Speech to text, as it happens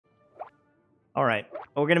All right,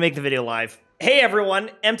 we're gonna make the video live. Hey everyone,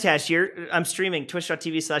 MTash here. I'm streaming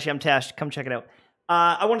twitch.tv/MTash. Come check it out.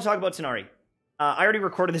 I want to talk about Tighnari. I already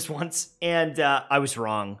recorded this once, and I was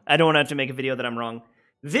wrong. I don't want to have to make a video that I'm wrong.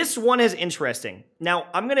 This one is interesting. Now,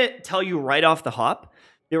 I'm gonna tell you right off the hop,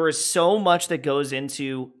 there is so much that goes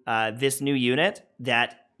into this new unit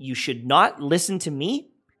that you should not listen to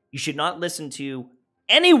me. You should not listen to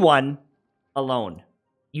anyone alone.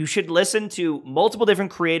 You should listen to multiple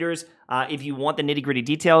different creators. If you want the nitty-gritty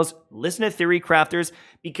details, listen to Theory Crafters,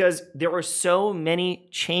 because there are so many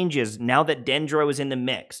changes now that Dendro is in the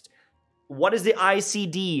mix. What is the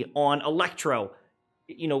ICD on Electro?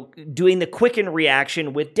 You know, doing the quicken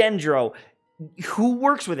reaction with Dendro. Who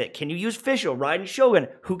works with it? Can you use Fischl, Raiden Shogun?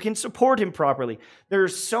 Who can support him properly? There are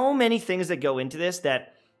so many things that go into this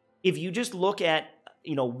that if you just look at,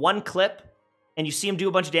 you know, one clip and you see him do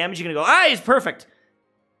a bunch of damage, you're going to go, he's perfect.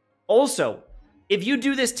 Also, if you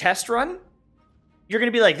do this test run, you're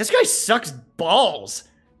going to be like, this guy sucks balls.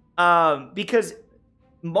 Because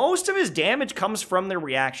most of his damage comes from the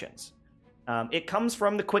reactions. It comes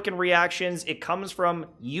from the quicken reactions. It comes from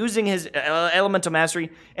using his elemental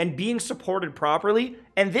mastery and being supported properly.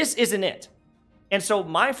 And this isn't it. And so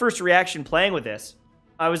my first reaction playing with this,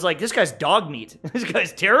 I was like, this guy's dog meat. This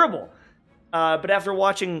guy's terrible. But after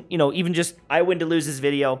watching, you know, even just I Win to Lose this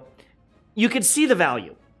video, you could see the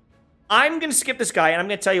value. I'm going to skip this guy, and I'm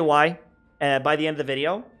going to tell you why by the end of the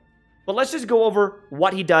video. But let's just go over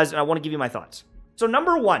what he does, and I want to give you my thoughts. So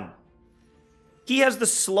number one, he has the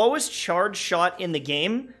slowest charge shot in the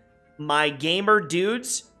game. My gamer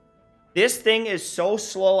dudes, this thing is so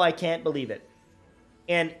slow, I can't believe it.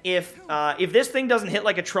 And if this thing doesn't hit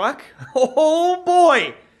like a truck, oh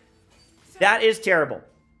boy, that is terrible.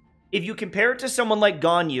 If you compare it to someone like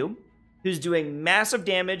Ganyu, who's doing massive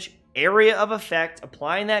damage, area of effect,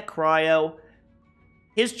 applying that cryo,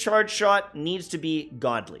 his charge shot needs to be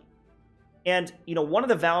godly. And, you know, one of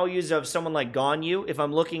the values of someone like Ganyu, if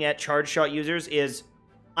I'm looking at charge shot users, is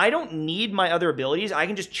I don't need my other abilities. I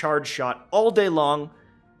can just charge shot all day long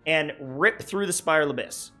and rip through the Spiral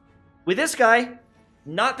Abyss. With this guy,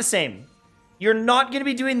 not the same. You're not going to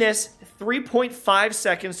be doing this 3.5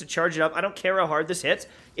 seconds to charge it up. I don't care how hard this hits.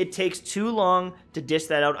 It takes too long to dish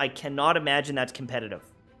that out. I cannot imagine that's competitive.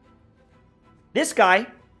 This guy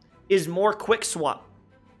is more quick swap.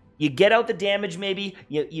 You get out the damage maybe,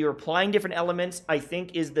 you're applying different elements, I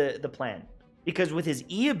think is the plan. Because with his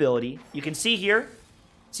E ability, you can see here,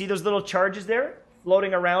 see those little charges there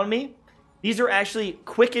floating around me? These are actually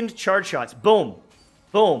quickened charge shots. Boom,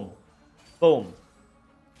 boom, boom.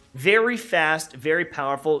 Very fast, very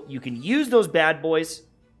powerful. You can use those bad boys,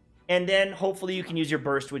 and then hopefully you can use your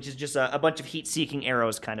burst, which is just a bunch of heat-seeking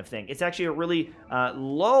arrows kind of thing. It's actually a really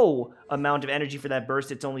low amount of energy for that burst.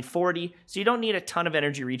 It's only 40, so you don't need a ton of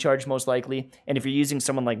energy recharge, most likely. And if you're using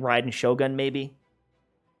someone like Raiden Shogun, maybe,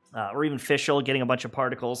 or even Fischl, getting a bunch of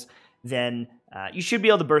particles, then you should be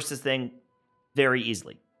able to burst this thing very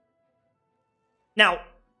easily. Now,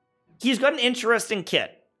 he's got an interesting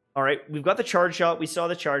kit. All right, we've got the charge shot. We saw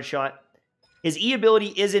the charge shot. His E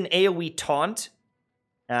ability is an AoE taunt.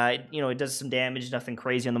 You know, it does some damage, nothing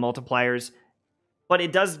crazy on the multipliers, but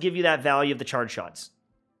it does give you that value of the charge shots.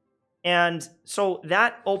 And so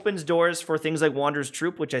that opens doors for things like Wanderer's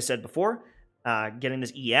Troop, which I said before, getting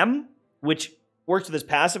this EM, which works with his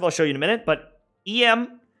passive. I'll show you in a minute, but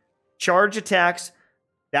EM, charge attacks,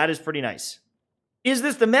 that is pretty nice. Is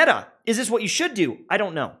this the meta? Is this what you should do? I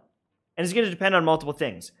don't know. And it's going to depend on multiple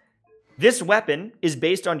things. This weapon is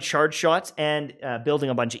based on charge shots and building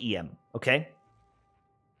a bunch of EM, okay?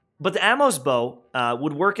 But the Amos bow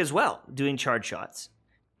would work as well, doing charge shots.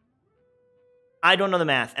 I don't know the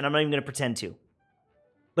math, and I'm not even going to pretend to.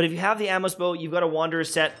 But if you have the Amos bow, you've got a Wanderer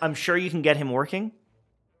set, I'm sure you can get him working.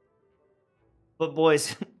 But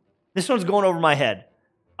boys, this one's going over my head.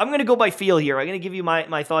 I'm going to go by feel here. I'm going to give you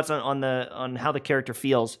my thoughts on how the character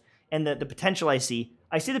feels and the potential I see.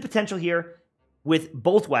 I see the potential here with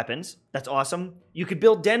both weapons. That's awesome. You could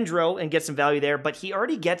build Dendro and get some value there, but he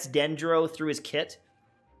already gets Dendro through his kit.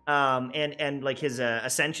 And like his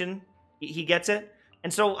Ascension, he gets it.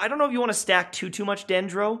 And so I don't know if you want to stack too much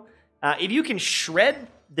Dendro. If you can shred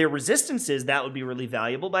their resistances, that would be really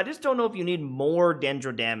valuable. But I just don't know if you need more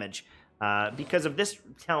Dendro damage because of this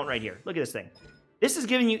talent right here. Look at this thing. This is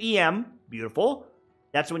giving you EM. Beautiful.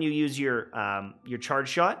 That's when you use your charge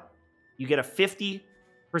shot. You get a 50%,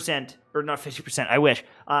 or not 50%, I wish,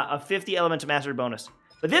 a 50 elemental mastery bonus.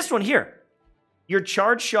 But this one here, your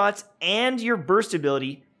charge shots and your burst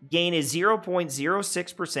ability gain a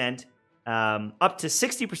 0.06%, up to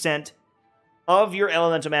 60% of your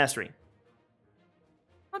elemental mastery.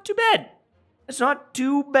 Not too bad. That's not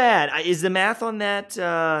too bad. Is the math on that,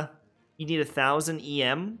 you need 1,000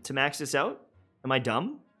 EM to max this out? Am I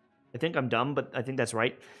dumb? I think I'm dumb, but I think that's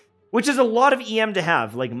right. Which is a lot of EM to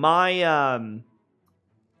have. Like, my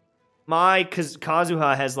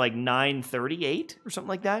Kazuha has like 938 or something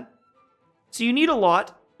like that. So you need a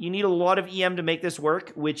lot. You need a lot of EM to make this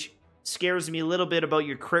work, which scares me a little bit about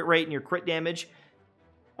your crit rate and your crit damage.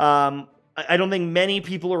 I don't think many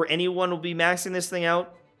people or anyone will be maxing this thing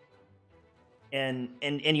out. And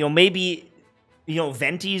you know, maybe, you know,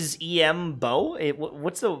 Venti's EM bow.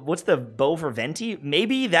 What's the bow for Venti?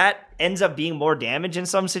 Maybe that ends up being more damage in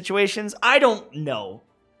some situations. I don't know.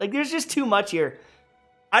 Like, there's just too much here.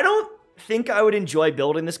 I don't think I would enjoy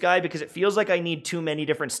building this guy because it feels like I need too many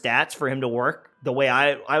different stats for him to work the way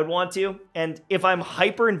I would want to. And if I'm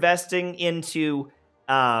hyper investing into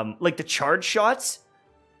like the charge shots,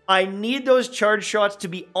 I need those charge shots to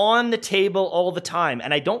be on the table all the time,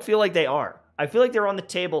 and I don't feel like they are. I feel like they're on the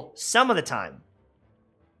table some of the time.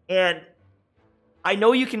 And I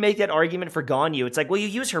know you can make that argument for Ganyu. It's like, well, you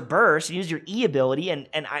use her burst, you use your E ability, and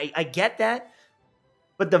I get that.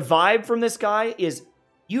 But the vibe from this guy is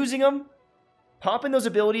using them, popping those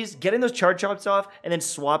abilities, getting those charge shots off, and then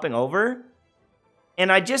swapping over.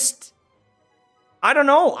 And I don't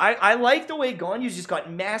know. I like the way Ganyu's just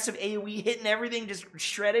got massive AoE, hitting everything, just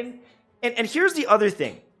shredding. And here's the other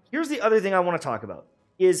thing. Here's the other thing I want to talk about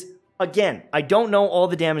is, again, I don't know all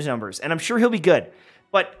the damage numbers, and I'm sure he'll be good.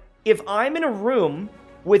 But if I'm in a room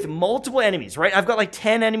with multiple enemies, right? I've got like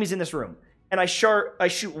 10 enemies in this room, and I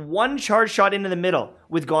shoot one charge shot into the middle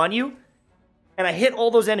with Ganyu, and I hit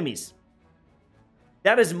all those enemies.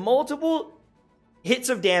 That is multiple hits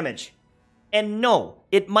of damage. And no,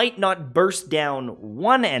 it might not burst down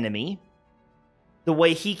one enemy the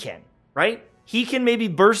way he can, right? He can maybe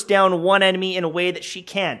burst down one enemy in a way that she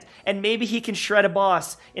can't. And maybe he can shred a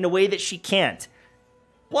boss in a way that she can't.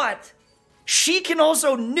 But she can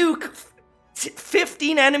also nuke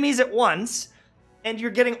 15 enemies at once, and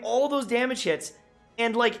you're getting all those damage hits.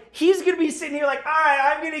 And, like, he's going to be sitting here like, all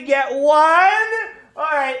right, I'm going to get one. All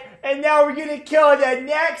right, and now we're going to kill the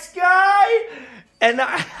next guy. And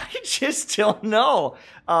I just don't know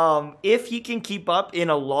if he can keep up in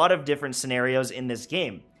a lot of different scenarios in this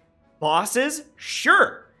game. Bosses,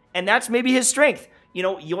 sure. And that's maybe his strength. You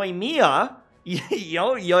know, Yoimiya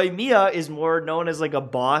is more known as like a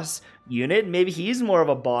boss unit. Maybe he's more of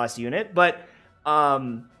a boss unit. But for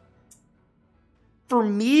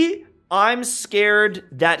me, I'm scared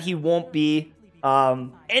that he won't be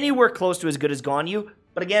anywhere close to as good as Ganyu.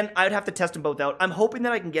 But again, I would have to test them both out. I'm hoping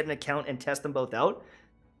that I can get an account and test them both out.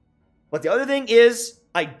 But the other thing is,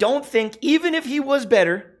 I don't think, even if he was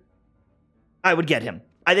better, I would get him.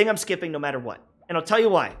 I think I'm skipping no matter what. And I'll tell you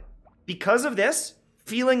why. Because of this,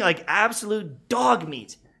 feeling like absolute dog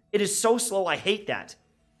meat. It is so slow, I hate that.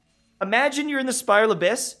 Imagine you're in the Spiral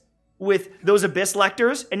Abyss with those Abyss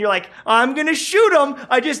Lectors, and you're like, I'm gonna shoot him,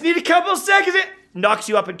 I just need a couple seconds. It knocks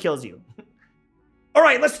you up and kills you. All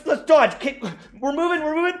right, let's dodge. Okay, we're moving.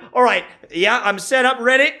 All right, yeah, I'm set up,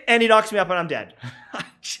 ready, and he knocks me up and I'm dead.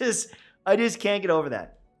 I just can't get over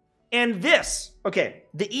that. And this, okay,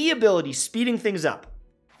 the E ability, speeding things up.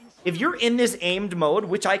 If you're in this aimed mode,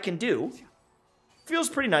 which I can do, feels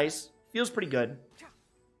pretty nice, feels pretty good.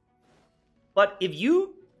 But if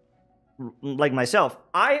you, like myself,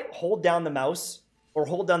 I hold down the mouse or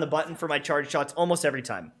hold down the button for my charge shots almost every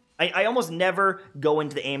time. I almost never go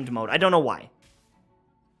into the aimed mode. I don't know why.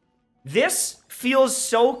 This feels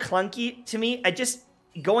so clunky to me.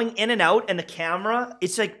 Going in and out and the camera,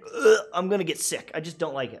 it's like, ugh, I'm gonna get sick. I just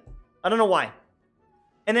don't like it. I don't know why.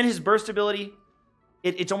 And then his burst ability,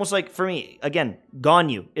 it's almost like, for me, again,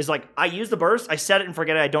 Ganyu is like, I use the burst, I set it and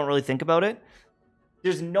forget it, I don't really think about it.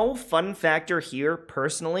 There's no fun factor here,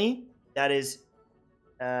 personally, that is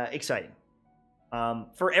exciting.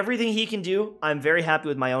 For everything he can do, I'm very happy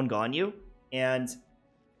with my own Ganyu. And,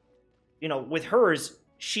 you know, with hers,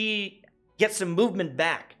 she gets some movement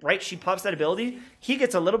back, right? She pops that ability. He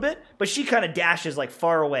gets a little bit, but she kind of dashes like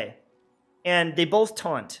far away. And they both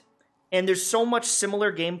taunt. And there's so much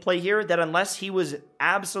similar gameplay here that unless he was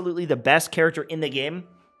absolutely the best character in the game,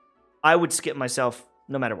 I would skip myself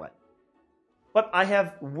no matter what. But I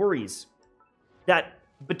have worries that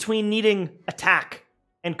between needing attack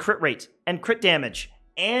and crit rate and crit damage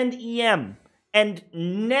and EM and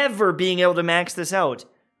never being able to max this out,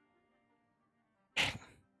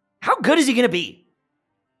 how good is he going to be?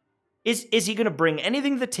 Is he going to bring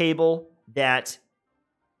anything to the table that...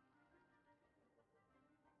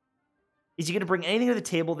 Is he going to bring anything to the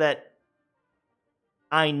table that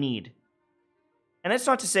I need? And that's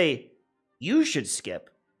not to say you should skip.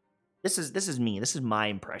 This is me. This is my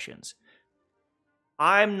impressions.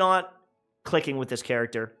 I'm not clicking with this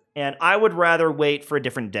character, and I would rather wait for a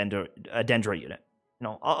different Dendro unit. You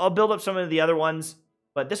know, I'll build up some of the other ones,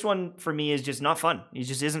 but this one for me is just not fun. It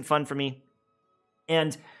just isn't fun for me.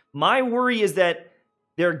 And my worry is that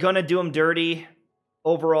they're gonna do him dirty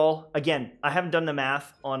overall. Again, I haven't done the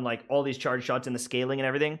math on like all these charge shots and the scaling and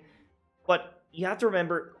everything, but you have to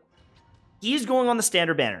remember he's going on the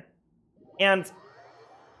standard banner, and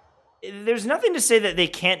there's nothing to say that they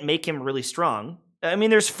can't make him really strong. I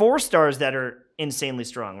mean, there's 4 stars that are insanely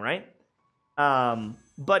strong, right?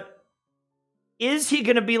 But is he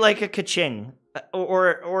going to be like a Kaching?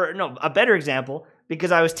 Or no, a better example,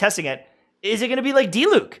 because I was testing it, is it going to be like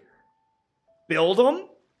D-Luke? Build him,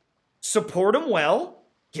 support him well,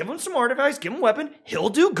 give him some artifacts, give him a weapon, he'll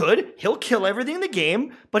do good, he'll kill everything in the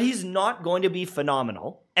game, but he's not going to be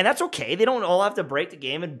phenomenal. And that's okay, they don't all have to break the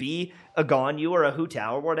game and be a Ganyu or a Hu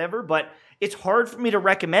Tao or whatever, but it's hard for me to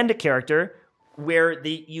recommend a character where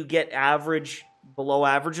you get average, below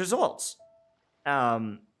average results.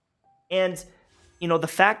 And, you know, the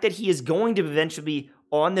fact that he is going to eventually be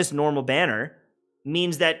on this normal banner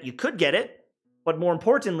means that you could get it, but more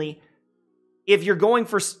importantly, if you're going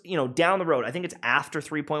for, you know, down the road, I think it's after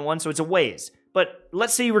 3.1, so it's a ways. But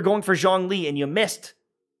let's say you were going for Zhongli and you missed.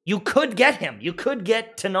 You could get him. You could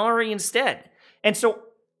get Tighnari instead. And so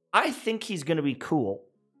I think he's going to be cool.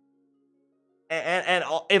 And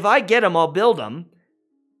if I get him, I'll build him.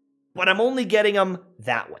 But I'm only getting him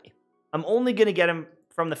that way. I'm only going to get him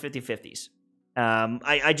from the 50-50s.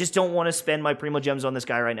 I just don't want to spend my Primo Gems on this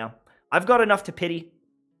guy right now. I've got enough to pity.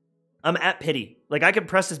 I'm at pity. Like, I could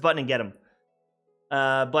press this button and get him.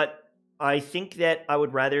 But I think that I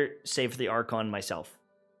would rather save the Archon myself.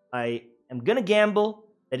 I am going to gamble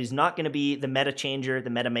that he's not going to be the meta changer, the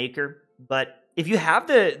meta maker. But if you have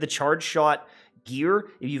the charge shot gear,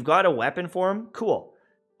 if you've got a weapon for him, cool.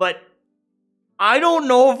 But I don't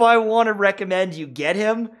know if I want to recommend you get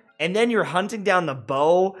him, and then you're hunting down the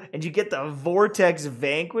bow, and you get the Vortex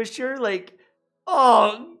Vanquisher. Like,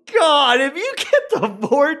 oh God, if you get the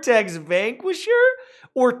Vortex Vanquisher,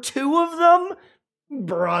 or 2 of them,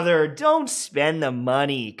 brother, don't spend the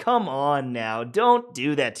money. Come on now. Don't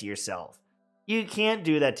do that to yourself. You can't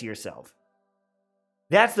do that to yourself.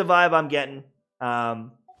 That's the vibe I'm getting.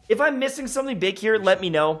 If I'm missing something big here, let me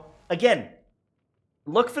know. Again,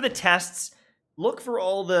 look for the tests. Look for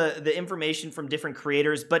all the information from different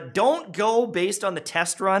creators, but don't go based on the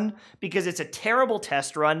test run, because it's a terrible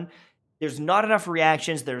test run. There's not enough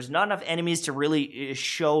reactions. There's not enough enemies to really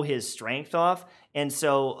show his strength off. And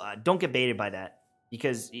so don't get baited by that,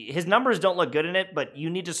 because his numbers don't look good in it, but you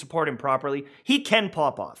need to support him properly. He can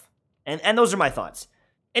pop off. And those are my thoughts.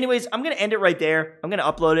 Anyways, I'm going to end it right there. I'm going to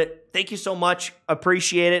upload it. Thank you so much.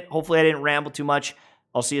 Appreciate it. Hopefully I didn't ramble too much.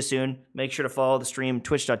 I'll see you soon. Make sure to follow the stream,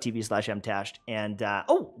 twitch.tv/mtashed. And,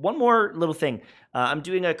 oh, one more little thing. I'm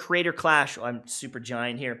doing a creator clash. I'm super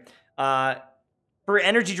giant here. For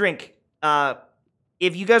energy drink.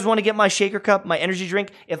 If you guys want to get my shaker cup, my energy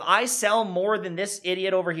drink, if I sell more than this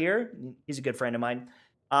idiot over here, he's a good friend of mine,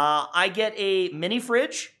 I get a mini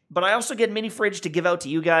fridge, but I also get a mini fridge to give out to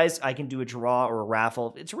you guys. I can do a draw or a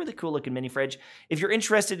raffle. It's a really cool looking mini fridge. If you're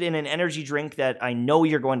interested in an energy drink that I know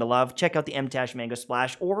you're going to love, check out the MTash Mango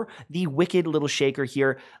Splash or the wicked little shaker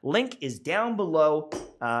here. Link is down below,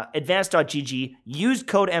 advanced.gg. Use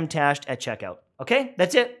code MTashed at checkout. Okay,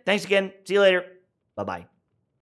 that's it. Thanks again. See you later. Bye-bye.